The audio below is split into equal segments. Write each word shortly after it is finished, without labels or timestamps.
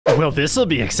Well, this will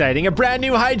be exciting. A brand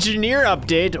new Hydroneer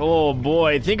update. Oh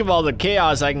boy, think of all the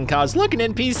chaos I can cause. Look, an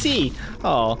NPC.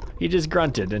 Oh, he just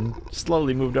grunted and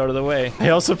slowly moved out of the way. I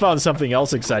also found something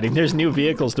else exciting. There's new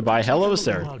vehicles to buy. Hello,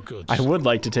 sir. I would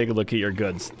like to take a look at your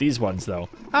goods. These ones, though.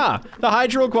 Ah, the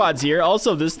Hydro Quad's here.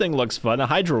 Also, this thing looks fun, a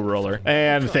Hydro Roller.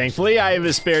 And thankfully, I have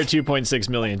a spare $2.6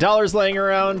 million laying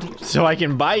around, so I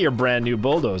can buy your brand new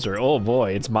bulldozer. Oh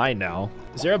boy, it's mine now.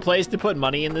 Is there a place to put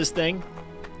money in this thing?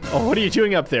 Oh, what are you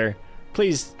doing up there?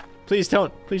 Please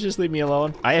don't. Please just leave me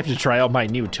alone. I have to try out my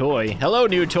new toy. Hello,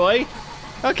 new toy.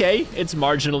 Okay, it's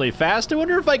marginally fast. I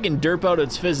wonder if I can derp out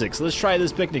its physics. Let's try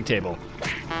this picnic table.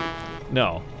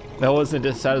 No, that wasn't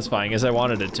as satisfying as I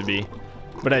wanted it to be.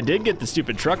 But I did get the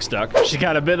stupid truck stuck. She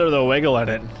got a bit of the wiggle in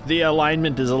it. The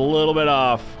alignment is a little bit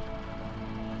off.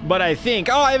 But I think,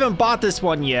 oh, I haven't bought this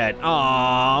one yet.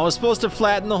 Aw, I was supposed to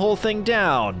flatten the whole thing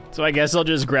down. So I guess I'll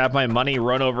just grab my money,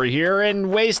 run over here,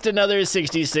 and waste another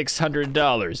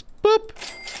 $6,600.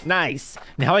 Boop. Nice.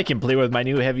 Now I can play with my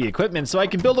new heavy equipment so I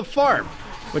can build a farm,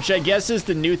 which I guess is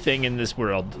the new thing in this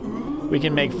world. We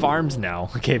can make farms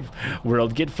now. Okay,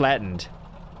 world, get flattened.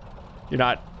 You're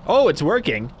not, oh, it's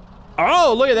working.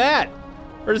 Oh, look at that.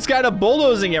 We're just kind of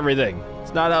bulldozing everything.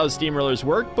 It's not how steamrollers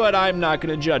work, but I'm not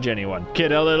gonna judge anyone.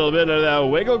 Get a little bit of that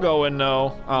wiggle going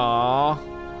though.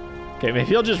 Aww. Okay,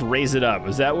 maybe I'll just raise it up.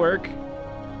 Does that work?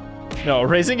 No,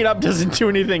 raising it up doesn't do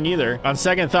anything either. On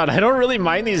second thought, I don't really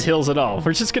mind these hills at all.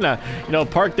 We're just gonna, you know,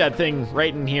 park that thing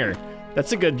right in here.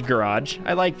 That's a good garage.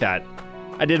 I like that.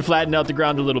 I did flatten out the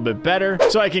ground a little bit better,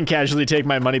 so I can casually take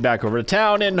my money back over to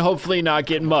town and hopefully not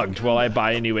get mugged while I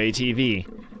buy a new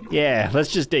ATV. Yeah,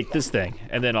 let's just take this thing,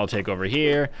 and then I'll take over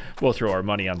here. We'll throw our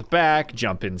money on the back,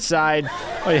 jump inside.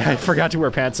 Oh yeah, I forgot to wear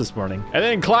pants this morning. And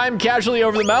then climb casually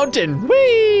over the mountain.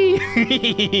 Whee!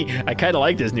 I kind of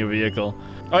like this new vehicle.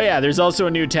 Oh yeah, there's also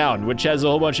a new town, which has a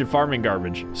whole bunch of farming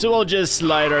garbage. So we'll just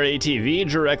slide our ATV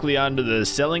directly onto the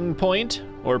selling point,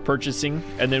 or purchasing,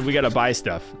 and then we gotta buy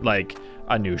stuff, like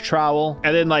a new trowel,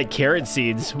 and then like carrot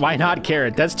seeds. Why not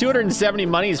carrot? That's 270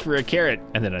 monies for a carrot.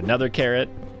 And then another carrot,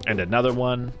 and another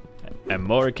one, and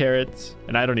more carrots,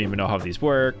 and I don't even know how these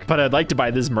work, but I'd like to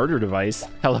buy this murder device.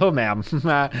 Hello, ma'am.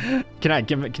 Can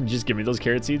you just give me those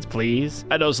carrot seeds, please?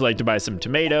 I'd also like to buy some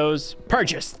tomatoes.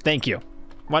 Purchase, thank you.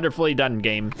 Wonderfully done,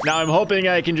 game. Now I'm hoping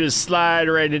I can just slide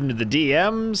right into the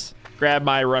DMs, grab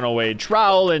my runaway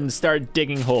trowel, and start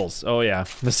digging holes. Oh yeah,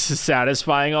 this is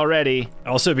satisfying already.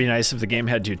 Also, it'd be nice if the game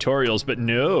had tutorials, but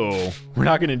no, we're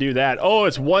not gonna do that. Oh,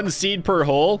 it's 1 seed per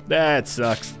hole? That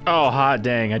sucks. Oh, hot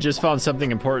dang, I just found something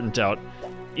important out.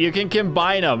 You can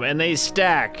combine them and they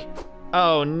stack.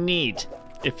 Oh, neat.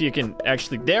 If you can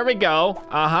actually, there we go.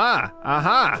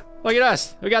 Look at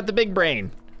us, we got the big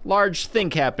brain. Large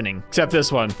think happening. Except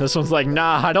this one. This one's like,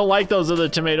 nah, I don't like those other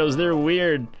tomatoes. They're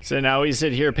weird. So now we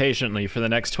sit here patiently for the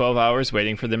next 12 hours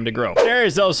waiting for them to grow.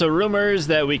 There's also rumors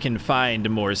that we can find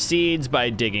more seeds by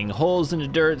digging holes in the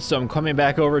dirt. So I'm coming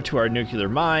back over to our nuclear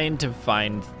mine to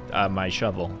find my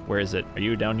shovel. Where is it? Are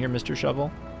you down here, Mr.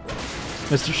 Shovel?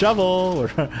 Mr. Shovel,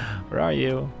 where are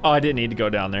you? Oh, I didn't need to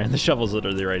go down there. The shovel's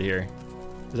literally right here.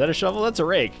 Is that a shovel? That's a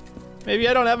rake. Maybe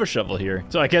I don't have a shovel here.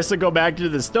 So I guess I'll go back to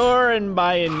the store and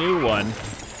buy a new one.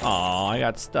 Aw, I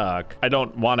got stuck. I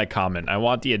don't want a common. I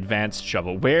want the advanced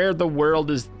shovel. Where the world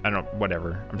is, I don't,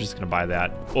 whatever. I'm just gonna buy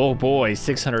that. Oh boy,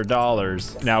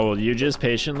 $600. Now will you just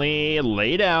patiently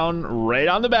lay down right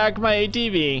on the back of my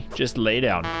ATV? Just lay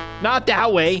down. Not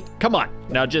that way. Come on.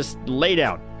 Now just lay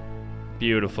down.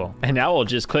 Beautiful. And now we'll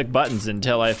just click buttons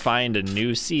until I find a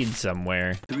new seed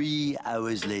somewhere. 3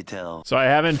 hours later. So I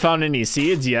haven't found any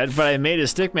seeds yet, but I made a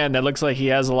stickman that looks like he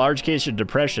has a large case of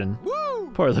depression.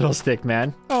 Woo! Poor little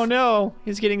stickman. Oh no,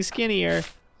 he's getting skinnier.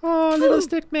 Oh, little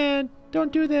stickman,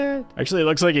 don't do that. Actually, it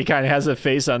looks like he kind of has a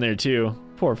face on there too.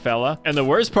 Poor fella. And the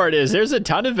worst part is there's a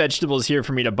ton of vegetables here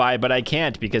for me to buy, but I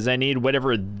can't because I need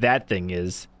whatever that thing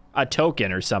is. A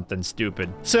token or something stupid.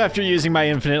 So after using my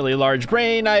infinitely large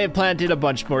brain, I have planted a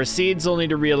bunch more seeds only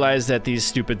to realize that these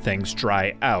stupid things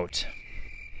dry out.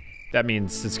 That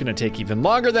means it's gonna take even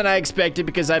longer than I expected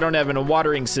because I don't have a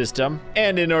watering system.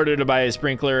 And in order to buy a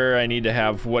sprinkler, I need to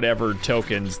have whatever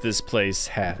tokens this place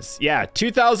has. Yeah,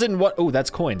 2,000 what? Oh, that's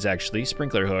coins actually,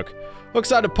 sprinkler hook.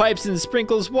 Hooks onto pipes and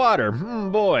sprinkles water.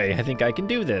 Boy, I think I can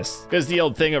do this. Because the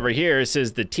old thing over here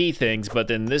says the T things, but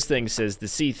then this thing says the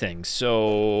C things.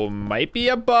 So, might be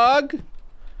a bug?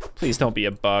 Please don't be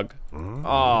a bug.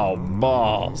 Oh,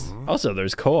 balls. Also,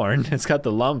 there's corn. It's got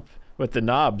the lump with the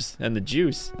knobs and the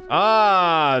juice.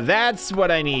 Ah, that's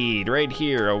what I need right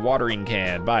here, a watering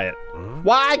can. Buy it.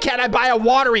 Why can't I buy a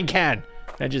watering can?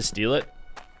 Can I just steal it?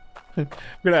 I'm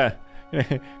gonna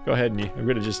Go ahead, and I'm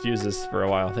gonna just use this for a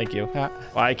while. Thank you.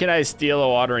 Why can I steal a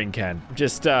watering can?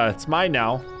 Just, it's mine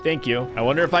now. Thank you. I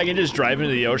wonder if I can just drive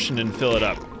into the ocean and fill it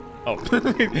up. Oh,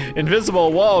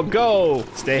 invisible wall, go.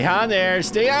 Stay on there,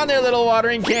 little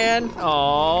watering can.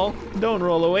 Aw, don't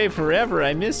roll away forever,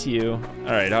 I miss you.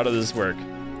 All right, how does this work?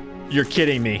 You're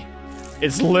kidding me.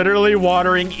 It's literally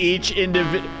watering each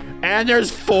individual, and there's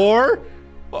 4?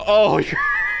 Oh,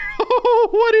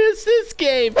 what is this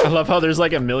game? I love how there's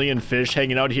like a million fish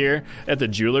hanging out here at the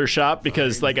jeweler shop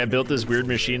because like I built this weird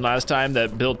machine last time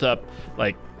that built up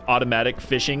like automatic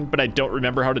fishing, but I don't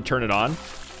remember how to turn it on.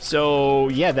 So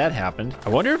yeah, that happened. I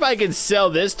wonder if I could sell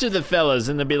this to the fellas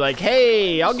and they'll be like,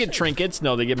 hey, I'll get trinkets.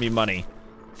 No, they give me money.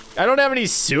 I don't have any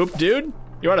soup, dude.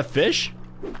 You want to fish?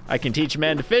 I can teach a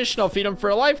man to fish and I'll feed him for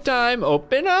a lifetime.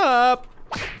 Open up.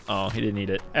 Oh, he didn't eat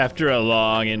it. After a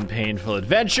long and painful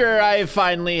adventure, I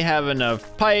finally have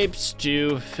enough pipes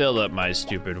to fill up my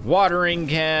stupid watering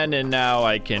can, and now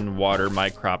I can water my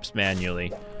crops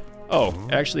manually. Oh,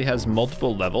 it actually has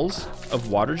multiple levels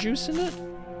of water juice in it?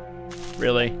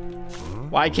 Really?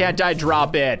 Why can't I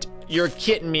drop it? You're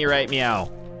kidding me, right,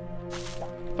 meow?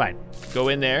 Fine, go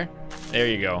in there. There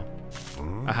you go.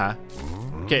 Uh-huh.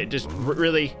 Okay, just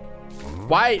really?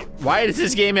 Why does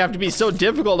this game have to be so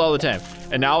difficult all the time?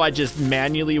 And now I just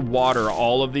manually water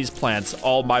all of these plants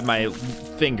all by my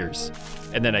fingers.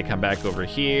 And then I come back over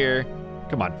here.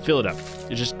 Come on, fill it up.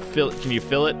 You just fill it. Can you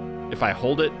fill it? If I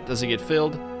hold it, does it get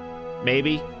filled?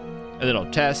 Maybe. And then I'll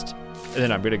test. And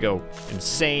then I'm gonna go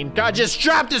insane. God, just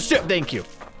drop the soup. Thank you.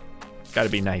 Gotta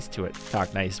be nice to it.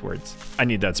 Talk nice words. I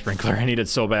need that sprinkler. I need it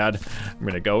so bad. I'm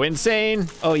gonna go insane.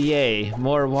 Oh, yay.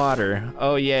 More water.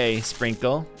 Oh, yay.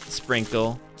 Sprinkle,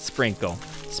 sprinkle, sprinkle,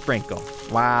 sprinkle.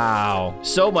 Wow.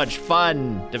 So much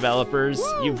fun, developers.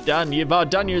 Woo. You've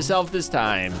outdone yourself this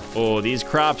time. Oh, these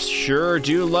crops sure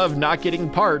do love not getting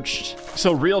parched.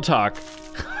 So real talk.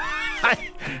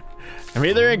 I'm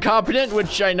either incompetent,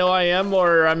 which I know I am,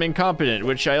 or I'm incompetent,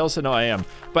 which I also know I am.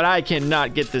 But I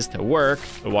cannot get this to work.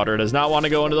 The water does not want to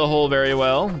go into the hole very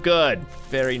well. Good.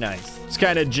 Very nice. It's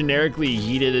kind of generically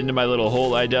heated into my little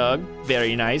hole I dug.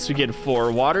 Very nice. We get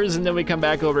 4 waters, and then we come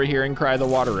back over here and cry the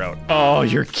water out. Oh,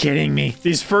 you're kidding me.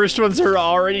 These first ones are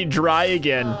already dry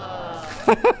again.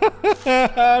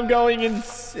 I'm going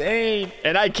insane.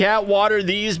 And I can't water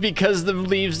these because the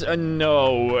leaves...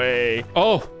 no way.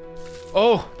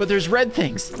 Oh, but there's red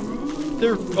things.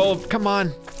 Oh, come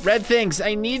on. Red things,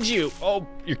 I need you. Oh,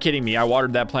 you're kidding me. I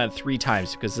watered that plant 3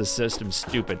 times because the system's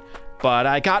stupid. But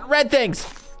I got red things.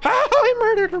 Oh, I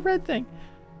murdered a red thing.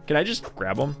 Can I just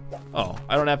grab them? Oh,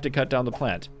 I don't have to cut down the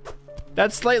plant.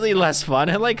 That's slightly less fun.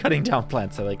 I like cutting down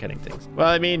plants. I like cutting things. Well,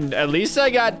 I mean, at least I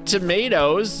got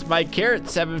tomatoes. My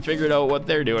carrots haven't figured out what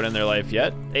they're doing in their life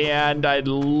yet. And I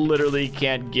literally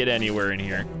can't get anywhere in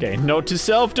here. Okay, note to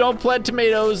self, don't plant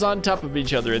tomatoes on top of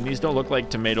each other. And these don't look like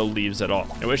tomato leaves at all.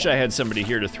 I wish I had somebody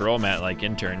here to throw them at, like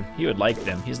intern. He would like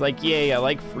them. He's like, yay, I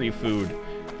like free food.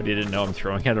 But he didn't know I'm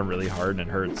throwing at him really hard and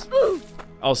it hurts.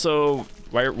 Also,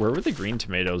 where were the green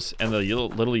tomatoes and the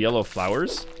little yellow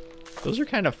flowers? Those are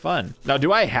kind of fun. Now,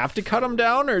 do I have to cut them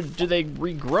down or do they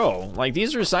regrow? Like,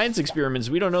 these are science experiments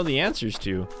we don't know the answers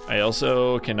to. I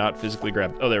also cannot physically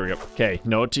grab, oh, there we go. Okay,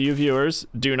 note to you viewers,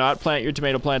 do not plant your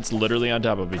tomato plants literally on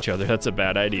top of each other. That's a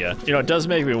bad idea. You know, it does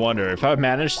make me wonder, if I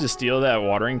managed to steal that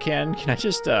watering can I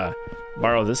just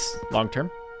borrow this long term?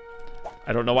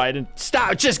 I don't know why I didn't,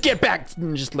 stop, just get back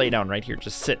and just lay down right here,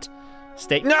 just sit.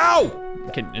 Stay, no!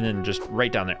 Okay, and then just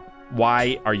right down there.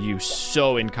 Why are you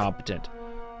so incompetent?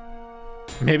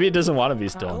 Maybe it doesn't want to be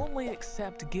still. I only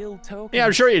accept guild tokens. Yeah,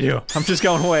 I'm sure you do. I'm just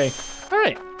going away. All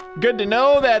right. Good to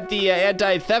know that the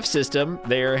anti-theft system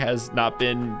there has not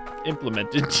been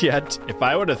implemented yet. If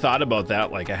I would have thought about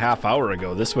that like a half hour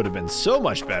ago, this would have been so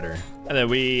much better. And then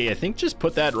we, I think, just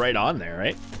put that right on there,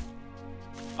 right?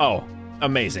 Oh,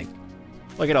 amazing.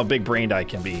 Look at how big-brained I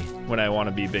can be when I want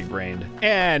to be big-brained.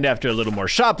 And after a little more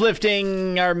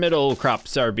shoplifting, our middle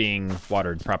crops are being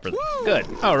watered properly. Woo! Good.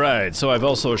 All right, so I've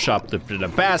also shoplifted a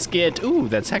basket. Ooh,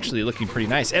 that's actually looking pretty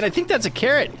nice. And I think that's a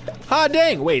carrot. Ah,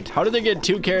 dang. Wait, how did they get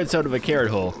 2 carrots out of a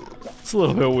carrot hole? It's a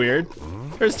little bit weird.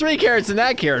 There's 3 carrots in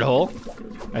that carrot hole.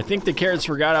 I think the carrots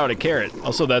forgot out a carrot.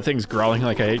 Also, that thing's growling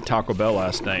like I ate Taco Bell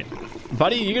last night.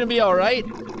 Buddy, you gonna be all right?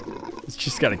 He's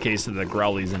just got a case of the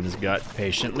growlies in his gut.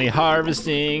 Patiently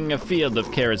harvesting a field of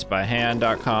carrots by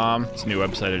hand.com. It's a new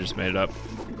website, I just made it up.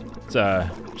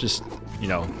 It's just, you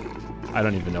know, I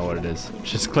don't even know what it is.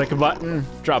 Just click a button,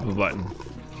 drop a button.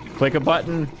 Click a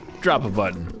button, drop a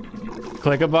button.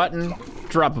 Click a button,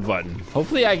 drop a button.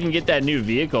 Hopefully I can get that new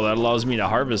vehicle that allows me to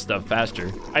harvest stuff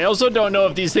faster. I also don't know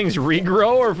if these things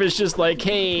regrow or if it's just like,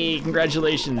 hey,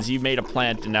 congratulations, you made a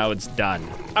plant and now it's done.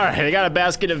 All right, I got a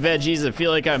basket of veggies. I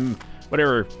feel like I'm,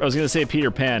 whatever, I was gonna say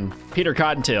Peter Pan. Peter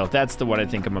Cottontail, that's the one I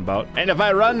think I'm about. And if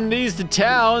I run these to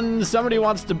town, somebody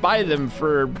wants to buy them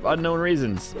for unknown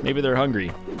reasons. Maybe they're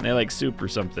hungry. They like soup or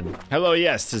something. Hello,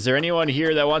 yes, is there anyone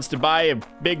here that wants to buy a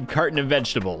big carton of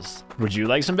vegetables? Would you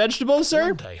like some vegetables, sir?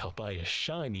 One day I'll buy a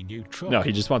shiny new truck. No,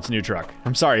 he just wants a new truck.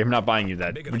 I'm sorry, I'm not buying you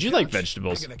that. Bigger Would the you like cash,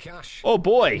 vegetables? bigger the cash. Oh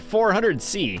boy,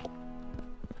 400C.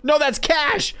 No, that's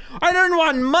cash. I don't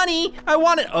want money. I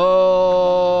want it. Oh,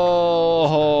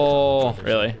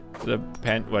 really? The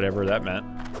pen, whatever that meant.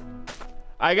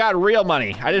 I got real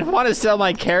money. I didn't want to sell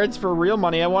my carrots for real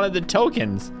money. I wanted the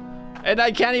tokens. And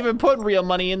I can't even put real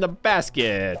money in the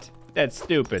basket. That's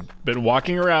stupid. Been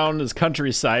walking around this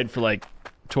countryside for like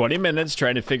 20 minutes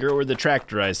trying to figure out where the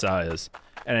tractor I saw is.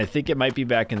 And I think it might be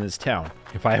back in this town.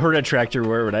 If I heard a tractor,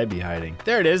 where would I be hiding?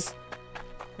 There it is.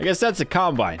 I guess that's a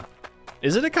combine.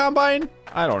 Is it a combine?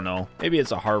 I don't know. Maybe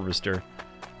it's a harvester.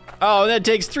 Oh, that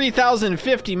takes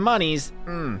 3,050 monies.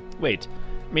 Wait.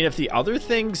 I mean, if the other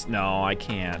things... No, I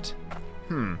can't.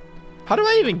 How do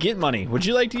I even get money? Would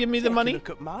you like to give me the money?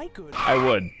 I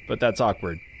would, but that's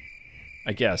awkward.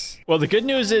 I guess. Well, the good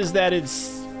news is that it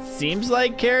seems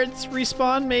like carrots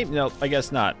respawn, maybe? No, I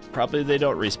guess not. Probably they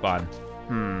don't respawn.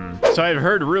 So I've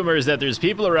heard rumors that there's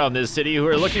people around this city who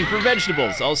are looking for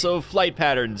vegetables, also flight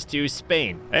patterns to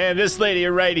Spain. And this lady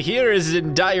right here is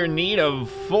in dire need of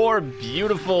 4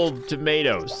 beautiful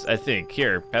tomatoes, I think.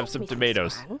 Here, have some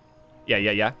tomatoes.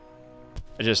 Yeah.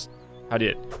 How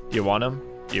do you want them?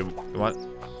 Do you want?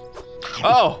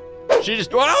 Oh, she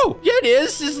just, whoa, yeah it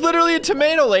is. It's literally a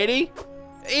tomato, lady.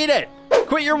 Eat it.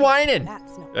 Quit your whining.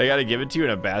 I gotta give it to you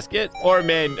in a basket? Or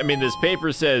man, I mean, this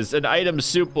paper says an item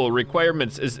supple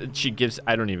requirements is, she gives,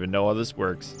 I don't even know how this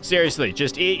works. Seriously,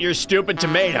 just eat your stupid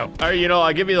tomato. Or, you know,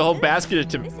 I'll give you the whole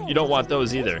basket of you don't want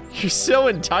those either. You're so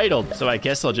entitled. So I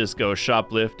guess I'll just go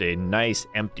shoplift a nice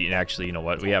empty, and actually, you know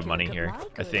what? We have money here,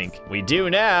 I think. We do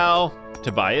now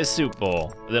to buy a soup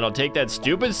bowl. And then I'll take that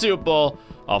stupid soup bowl,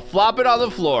 I'll flop it on the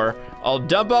floor, I'll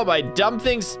dump out my dumb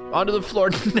things onto the floor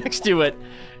next to it,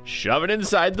 shove it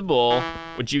inside the bowl.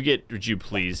 Would you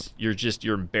please?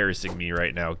 You're embarrassing me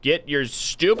right now. Get your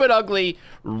stupid, ugly,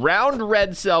 round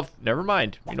red self. Never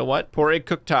mind. You know what? Pour a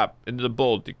cooktop into the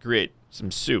bowl to create some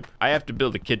soup. I have to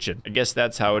build a kitchen. I guess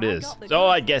that's how it is. So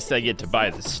I guess I get to buy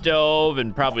the stove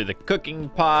and probably the cooking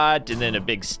pot and then a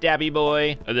big stabby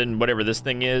boy and then whatever this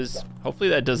thing is. Hopefully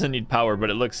that doesn't need power, but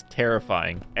it looks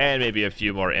terrifying. And maybe a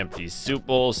few more empty soup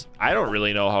bowls. I don't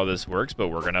really know how this works, but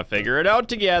we're gonna figure it out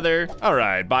together. All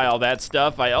right, buy all that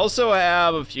stuff. I also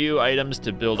have a few items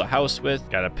to build a house with.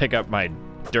 Gotta pick up my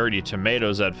dirty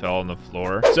tomatoes that fell on the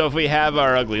floor. So if we have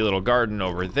our ugly little garden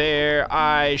over there,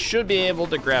 I should be able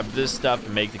to grab this stuff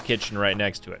and make the kitchen right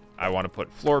next to it. I want to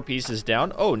put floor pieces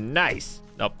down. Oh, nice.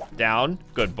 Up, down.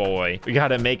 Good boy. We got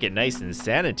to make it nice and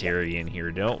sanitary in here,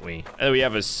 don't we? And then we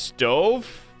have a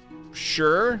stove.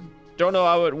 Sure. Don't know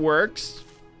how it works,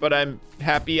 but I'm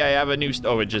happy I have a new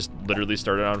stove. Oh, it just literally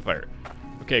started on fire.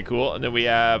 Okay, cool. And then we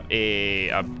have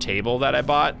a table that I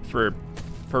bought for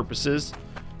purposes.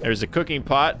 There's a cooking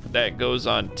pot that goes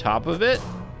on top of it,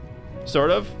 sort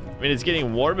of. I mean, it's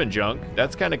getting warm and junk.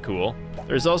 That's kind of cool.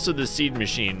 There's also the seed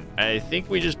machine. I think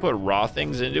we just put raw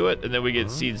things into it and then we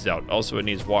get seeds out. Also, it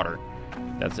needs water.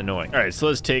 That's annoying. All right, so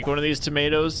let's take one of these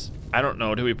tomatoes. I don't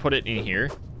know, do we put it in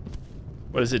here?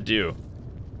 What does it do?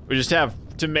 We just have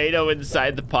tomato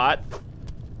inside the pot.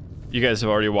 You guys have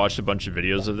already watched a bunch of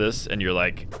videos of this and you're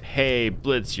like, hey,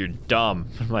 Blitz, you're dumb.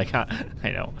 I'm like, huh?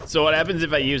 I know. So what happens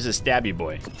if I use a stabby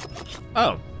boy?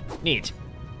 Oh, neat.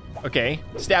 Okay,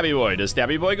 stabby boy. Does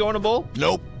stabby boy go in a bowl?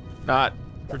 Nope. Not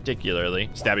particularly.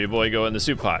 Stabby boy go in the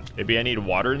soup pot. Maybe I need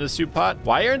water in the soup pot?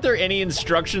 Why aren't there any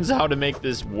instructions how to make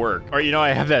this work? Or, you know, I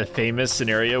have that famous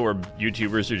scenario where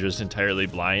YouTubers are just entirely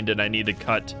blind and I need to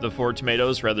cut the 4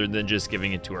 tomatoes rather than just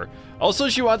giving it to her. Also,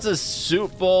 she wants a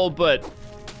soup bowl, but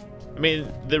I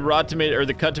mean, the raw tomato or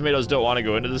the cut tomatoes don't want to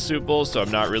go into the soup bowl, so I'm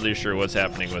not really sure what's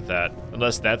happening with that.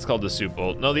 Unless that's called the soup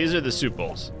bowl. No, these are the soup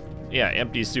bowls. Yeah,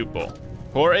 empty soup bowl.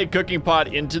 Pour a cooking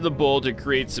pot into the bowl to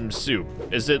create some soup.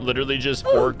 Is it literally just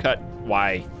 4 cut?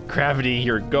 Why? Gravity,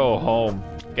 here, go home.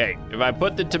 Okay, if I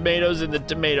put the tomatoes in the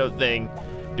tomato thing,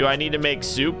 do I need to make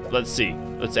soup? Let's see.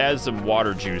 Let's add some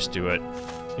water juice to it.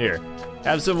 Here,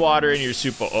 have some water in your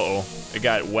soup bowl. Uh-oh, it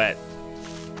got wet.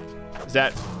 Is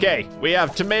that, okay, we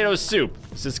have tomato soup.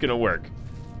 Is this gonna work?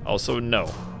 Also, no,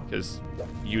 because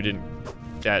you didn't,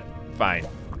 that, fine.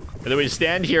 And then we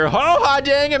stand here, oh,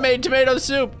 dang, I made tomato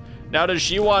soup. Now, does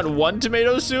she want 1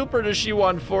 tomato soup or does she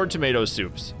want 4 tomato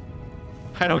soups?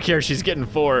 I don't care, she's getting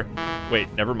 4.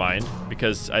 Wait, never mind,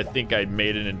 because I think I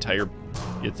made an entire,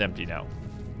 it's empty now.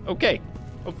 Okay,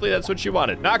 hopefully that's what she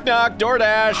wanted. Knock, knock,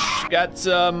 DoorDash. Got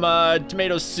some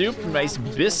tomato soup, nice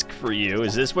bisque for you.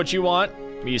 Is this what you want?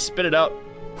 Will you spit it out?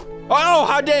 Oh,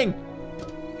 hot dang!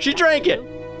 She drank it!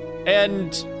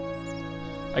 And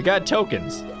I got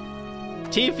tokens.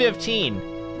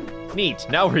 T15. Neat,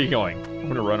 now where are you going? I'm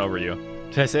gonna run over you.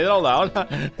 Did I say that out loud?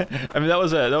 I mean, that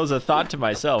was a thought to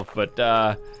myself, but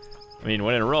I mean,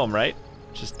 when in Rome, right?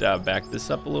 Just back this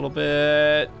up a little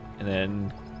bit, and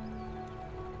then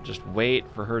just wait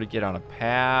for her to get on a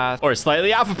path. Or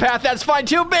slightly off a path, that's fine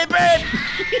too, baby!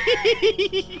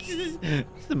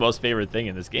 It's the most favorite thing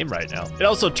in this game right now. It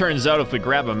also turns out if we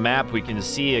grab a map, we can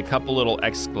see a couple little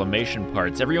exclamation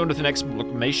parts. Everyone with an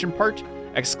exclamation part?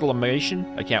 Exclamation?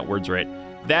 I can't words right.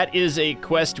 That is a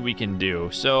quest we can do.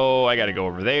 So I gotta go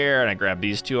over there and I grab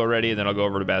these 2 already, and then I'll go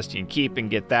over to Bastion Keep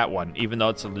and get that one. Even though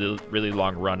it's a really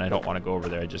long run, I don't wanna go over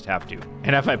there, I just have to.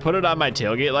 And if I put it on my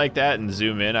tailgate like that and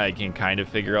zoom in, I can kind of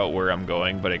figure out where I'm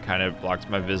going, but it kind of blocks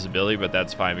my visibility, but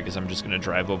that's fine because I'm just gonna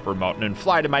drive over a mountain and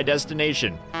fly to my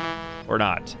destination. Or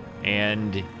not.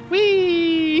 And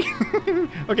whee!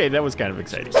 Okay, that was kind of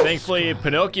exciting. Thankfully,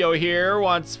 Pinocchio here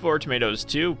wants 4 tomatoes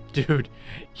too. Dude,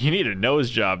 you need a nose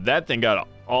job. That thing got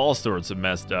all sorts of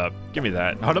messed up. Give me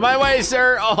that. Out of my way,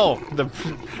 sir! Oh, the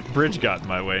bridge got in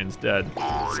my way instead.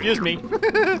 Excuse me.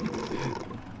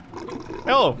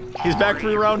 Oh, he's back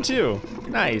for round 2.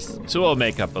 Nice. So we'll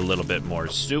make up a little bit more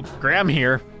soup. Graham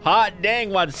here. Hot dang,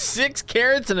 wants 6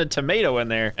 carrots and a tomato in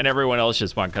there. And everyone else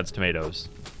just wants cuts tomatoes.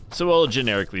 So we'll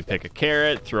generically pick a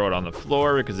carrot, throw it on the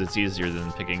floor because it's easier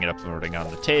than picking it up and putting it on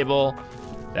the table.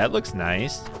 That looks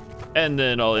nice. And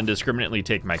then I'll indiscriminately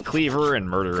take my cleaver and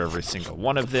murder every single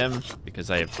one of them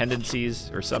because I have tendencies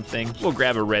or something. We'll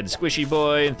grab a red squishy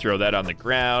boy and throw that on the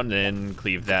ground and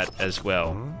cleave that as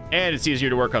well. And it's easier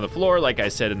to work on the floor like I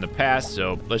said in the past,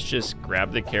 so let's just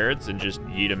grab the carrots and just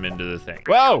yeet them into the thing.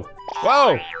 Whoa,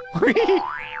 whoa,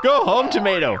 go home,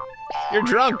 tomato. You're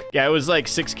drunk. Yeah, it was like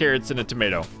 6 carrots and a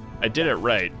tomato. I did it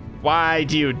right. Why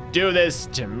do you do this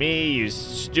to me, you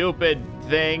stupid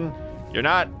thing? You're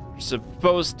not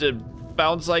supposed to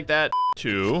bounce like that.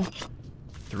 2,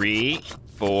 3,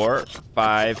 4,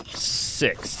 5,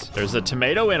 6. There's a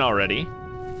tomato in already.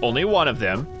 Only one of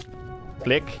them.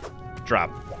 Click,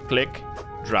 drop, click,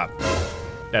 drop.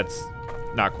 That's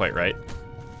not quite right.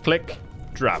 Click,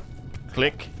 drop,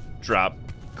 click, drop,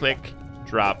 click,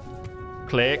 drop,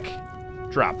 click,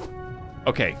 drop.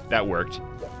 Okay, that worked.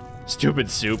 Stupid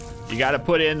soup. You gotta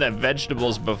put in the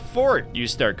vegetables before you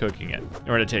start cooking it.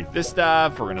 We're gonna take this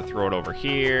stuff, we're gonna throw it over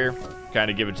here,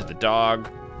 kind of give it to the dog.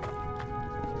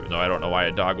 Even though I don't know why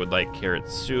a dog would like carrot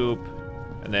soup.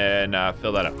 And then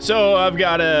fill that up. So I've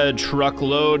got a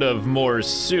truckload of more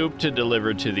soup to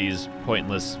deliver to these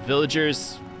pointless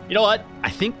villagers. You know what? I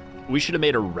think we should have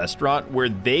made a restaurant where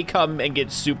they come and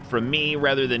get soup from me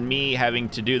rather than me having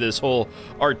to do this whole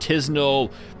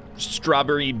artisanal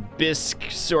strawberry bisque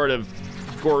sort of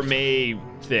gourmet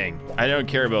thing. I don't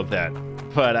care about that.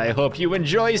 But I hope you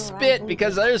enjoy spit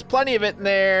because there's plenty of it in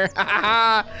there.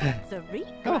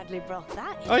 Gladly brought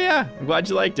that in. Oh yeah, I'm glad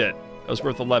you liked it. That was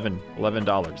worth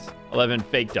 $11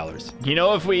 fake dollars. You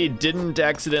know, if we didn't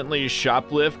accidentally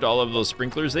shoplift all of those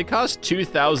sprinklers, they cost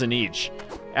 2,000 each.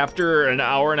 After an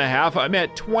hour and a half, I'm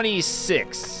at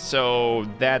 26, so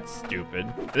that's stupid.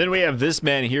 And then we have this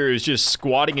man here who's just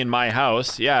squatting in my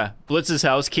house. Yeah, Blitz's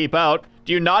house, keep out.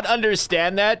 Do you not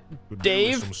understand that,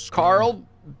 Dave, Carl,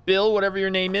 Bill, whatever your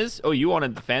name is? Oh, you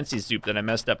wanted the fancy soup that I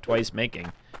messed up twice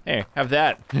making. Hey, have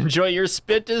that. Enjoy your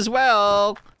spit as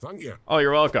well. Thank you. Oh,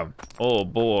 you're welcome. Oh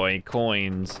boy,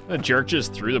 coins. The jerk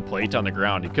just threw the plate on the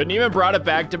ground. He couldn't even brought it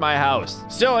back to my house.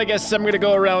 So I guess I'm gonna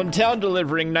go around town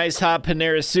delivering nice hot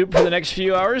Panera soup for the next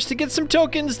few hours to get some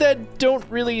tokens that don't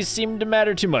really seem to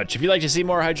matter too much. If you'd like to see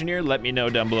more Hydroneer, let me know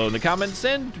down below in the comments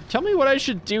and tell me what I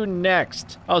should do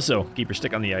next. Also, keep your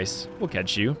stick on the ice. We'll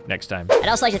catch you next time. I'd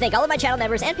also like to thank all of my channel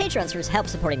members and patrons for help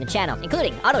supporting the channel,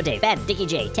 including Auto Dave, Ben, Dickie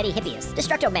J, Teddy Hippias,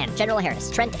 Destructo Man, General Harris,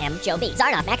 Trent M, Joe B,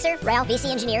 Zarnoff, Maxer, Rail, VC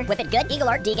Engineer, Whip It Good, Eagle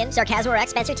Art, Deegan, Sarcasmo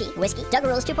Rex, Spencer T, Whiskey, Doug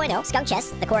Rules 2.0, Skunk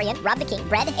Chess, The Corian, Rob the King,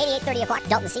 Bread, 8830 o'clock,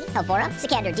 Dalton C, Helvora,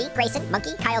 Sikander D, Grayson,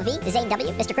 Monkey, Kyle V, Zane W,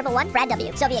 Mr. Cribble 1, Brad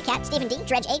W, Sylvia Cat, Stephen D,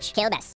 Dredge H, Caleb S.